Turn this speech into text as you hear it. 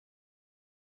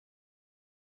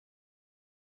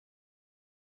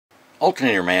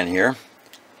Alternator Man here.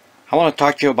 I want to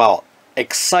talk to you about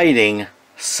exciting,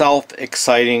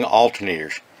 self-exciting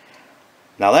alternators.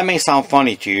 Now that may sound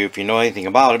funny to you if you know anything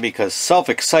about it, because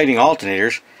self-exciting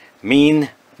alternators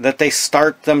mean that they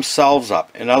start themselves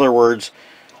up. In other words,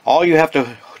 all you have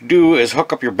to do is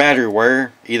hook up your battery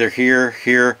wire either here,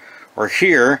 here, or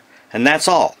here, and that's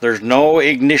all. There's no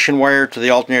ignition wire to the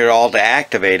alternator at all to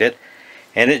activate it,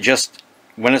 and it just,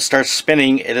 when it starts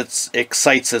spinning, it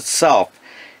excites itself.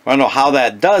 I don't know how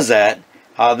that does that.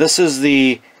 This is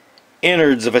the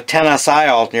innards of a 10SI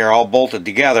alternator all bolted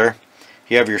together.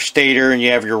 You have your stator and you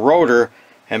have your rotor,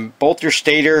 and both your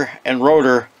stator and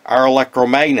rotor are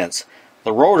electromagnets.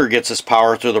 The rotor gets its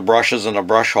power through the brushes and the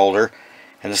brush holder,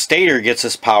 and the stator gets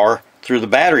its power through the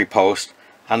battery post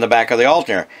on the back of the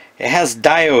alternator. It has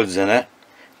diodes in it.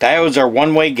 Diodes are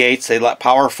one-way gates. They let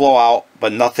power flow out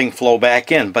but nothing flow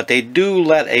back in, but they do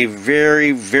let a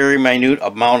very, very minute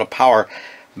amount of power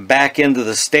back into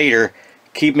the stator,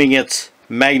 keeping its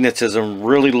magnetism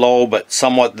really low but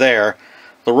somewhat there.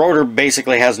 The rotor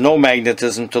basically has no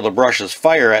magnetism till the brushes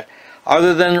fire it,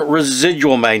 other than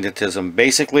residual magnetism.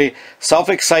 Basically,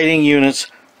 self-exciting units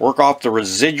work off the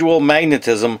residual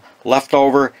magnetism left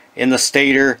over in the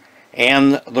stator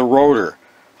and the rotor.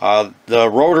 The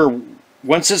rotor,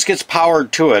 once this gets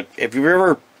powered to it, if you've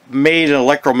ever made an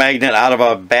electromagnet out of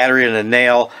a battery and a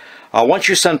nail, once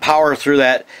you send power through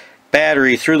that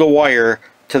battery, through the wire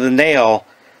to the nail,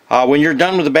 when you're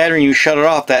done with the battery and you shut it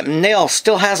off, that nail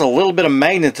still has a little bit of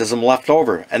magnetism left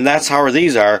over, and that's how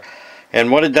these are.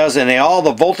 And what it does, and all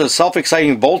the voltage,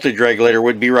 self-exciting voltage regulator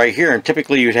would be right here, and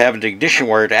typically you'd have an ignition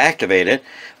wire to activate it,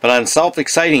 but on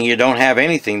self-exciting you don't have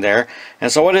anything there.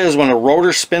 And so what it is, when a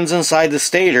rotor spins inside the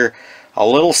stator, a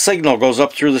little signal goes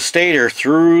up through the stator,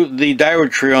 through the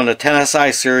diode tree on the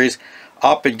 10SI series,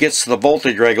 up it gets to the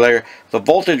voltage regulator. The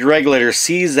voltage regulator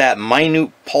sees that minute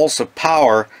pulse of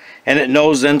power, and it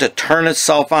knows then to turn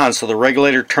itself on. So the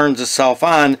regulator turns itself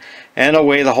on, and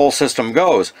away the whole system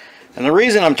goes. And the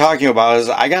reason I'm talking about is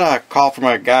I got a call from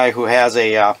a guy who has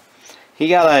a he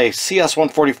got a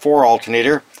CS144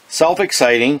 alternator,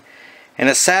 self-exciting, and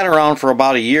it sat around for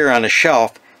about a year on a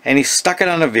shelf, and he stuck it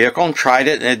on a vehicle and tried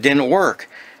it, and it didn't work.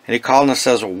 And he called and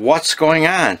says, "What's going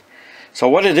on?" So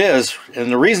what it is,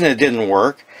 and the reason it didn't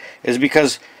work, is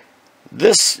because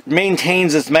this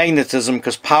maintains its magnetism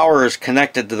because power is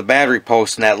connected to the battery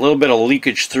post, and that little bit of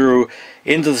leakage through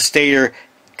into the stator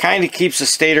kind of keeps the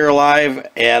stator alive,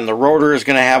 and the rotor is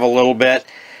going to have a little bit.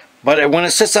 But when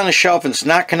it sits on a shelf and it's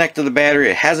not connected to the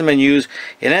battery, it hasn't been used,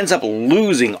 it ends up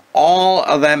losing all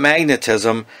of that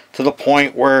magnetism to the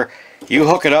point where you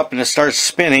hook it up and it starts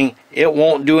spinning, it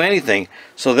won't do anything.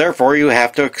 So therefore you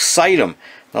have to excite them.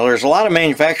 Now there's a lot of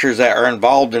manufacturers that are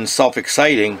involved in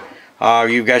self-exciting.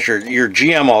 You've got your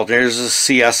GM alternators, the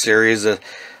CS series, the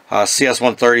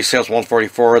CS130,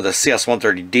 CS144, the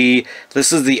CS130D.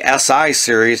 This is the SI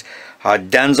series.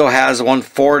 Denso has one,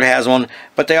 Ford has one,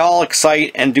 but they all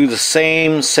excite and do the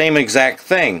same exact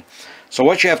thing. So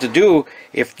what you have to do,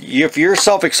 if your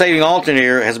self-exciting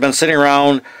alternator has been sitting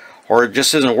around or it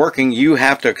just isn't working, you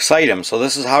have to excite them. So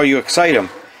this is how you excite them.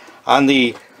 On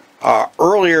the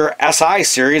earlier SI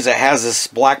series, it has this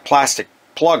black plastic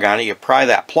plug on it. You pry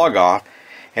that plug off,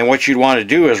 and what you'd want to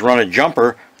do is run a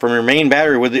jumper from your main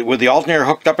battery with the alternator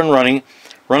hooked up and running.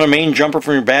 Run a main jumper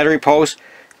from your battery post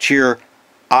to your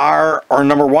R or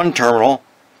number 1 terminal,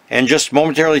 and just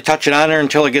momentarily touch it on there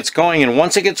until it gets going. And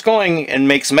once it gets going and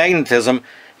makes magnetism,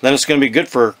 then it's going to be good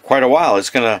for quite a while. It's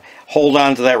going to hold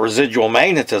on to that residual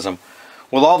magnetism.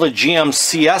 With all the GM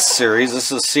CS series,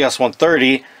 this is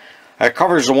CS130. It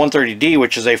covers the 130D,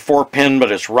 which is a 4-pin,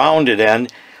 but it's rounded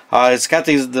end. It's got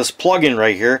this plug-in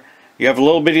right here. You have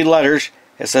little bitty letters.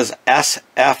 It says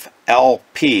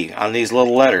SFLP on these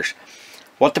little letters.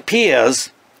 What the P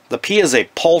is a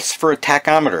pulse for a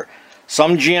tachometer.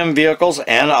 Some GM vehicles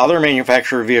and other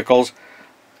manufacturer vehicles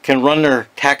can run their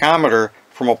tachometer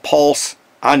from a pulse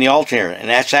on the alternator, and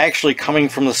that's actually coming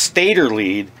from the stator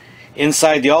lead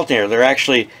inside the alternator. They're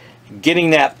actually getting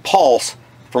that pulse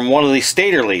from one of these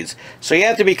stator leads. So you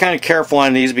have to be kind of careful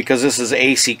on these because this is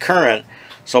AC current.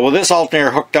 So with this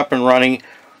alternator hooked up and running,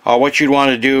 what you'd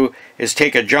want to do is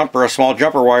take a jumper, a small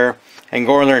jumper wire, and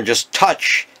go in there and just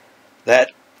touch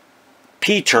that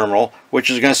P terminal, which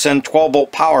is going to send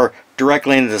 12-volt power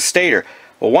directly into the stator.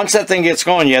 Well, once that thing gets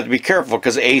going, you have to be careful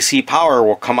because AC power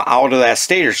will come out of that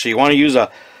stator. So you want to use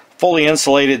a fully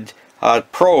insulated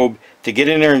probe to get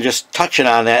in there and just touch it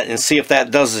on that and see if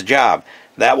that does the job.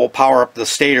 That will power up the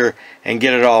stator and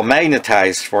get it all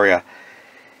magnetized for you.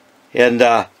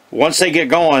 And once they get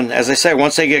going, as I said,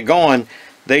 once they get going,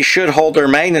 they should hold their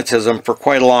magnetism for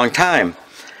quite a long time.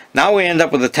 Now we end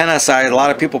up with a 10 SI. A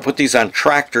lot of people put these on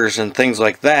tractors and things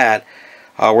like that,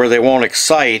 where they won't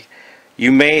excite.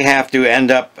 You may have to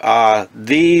end up,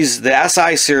 the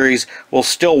SI series will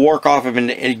still work off of an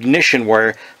ignition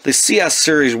wire. The CS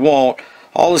series won't.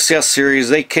 All the CS series,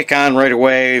 they kick on right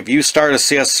away. If you start a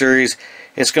CS series,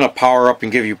 it's going to power up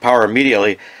and give you power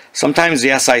immediately. Sometimes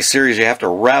the SI series, you have to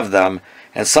rev them,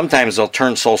 and sometimes they'll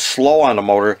turn so slow on the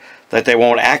motor that they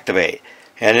won't activate.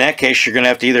 And in that case, you're going to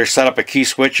have to either set up a key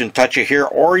switch and touch it here,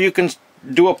 or you can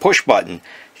do a push button.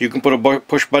 You can put a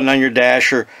push button on your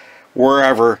dash or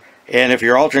wherever, and if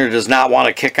your alternator does not want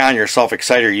to kick on your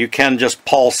self-exciter, you can just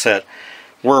pulse it,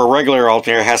 where a regular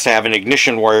alternator has to have an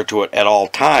ignition wire to it at all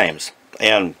times.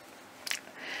 And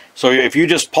so if you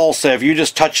just pulse that, if you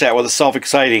just touch that with a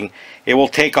self-exciting, it will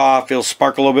take off, it'll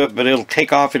spark a little bit, but it'll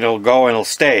take off and it'll go and it'll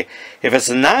stay. If it's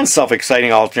a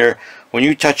non-self-exciting alternator, when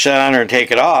you touch that on or take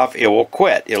it off, it will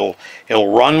quit. It'll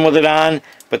run with it on,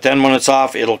 but then when it's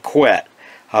off, it'll quit.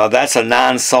 That's a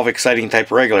non-self-exciting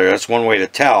type regulator. That's one way to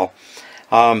tell.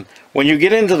 When you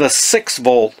get into the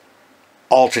 6-volt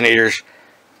alternators,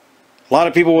 a lot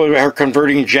of people are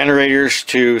converting generators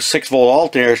to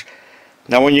 6-volt alternators.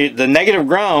 Now when the negative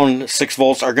ground 6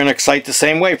 volts are going to excite the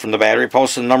same way from the battery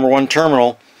post to the number 1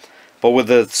 terminal, but with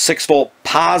the 6-volt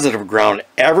positive ground,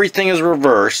 everything is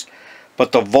reversed,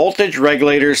 but the voltage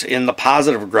regulators in the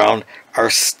positive ground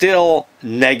are still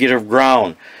negative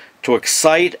ground. To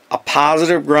excite a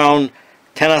positive ground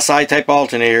 10 SI type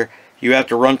alternator, you have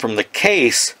to run from the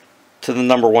case to the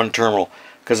number 1 terminal,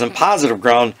 because in positive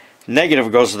ground,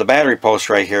 negative goes to the battery post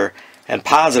right here, and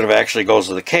positive actually goes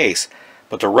to the case.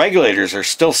 But the regulators are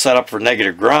still set up for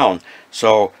negative ground.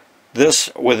 So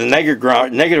this, with a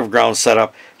negative ground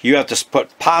setup, you have to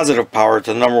put positive power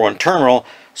to the number 1 terminal.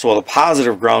 So with a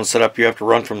positive ground setup, you have to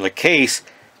run from the case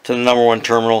to the number 1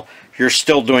 terminal. You're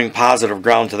still doing positive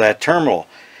ground to that terminal.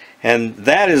 And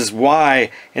that is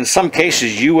why, in some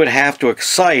cases, you would have to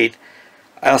excite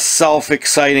a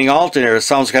self-exciting alternator. It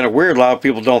sounds kind of weird. A lot of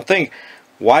people don't think,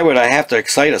 why would I have to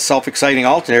excite a self-exciting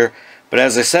alternator? But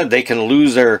as I said, they can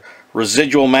lose their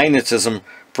residual magnetism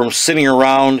from sitting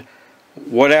around,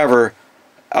 whatever.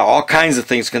 All kinds of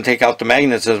things can take out the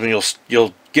magnetism.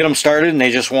 You'll get them started and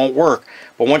they just won't work.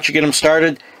 But once you get them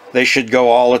started, they should go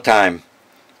all the time.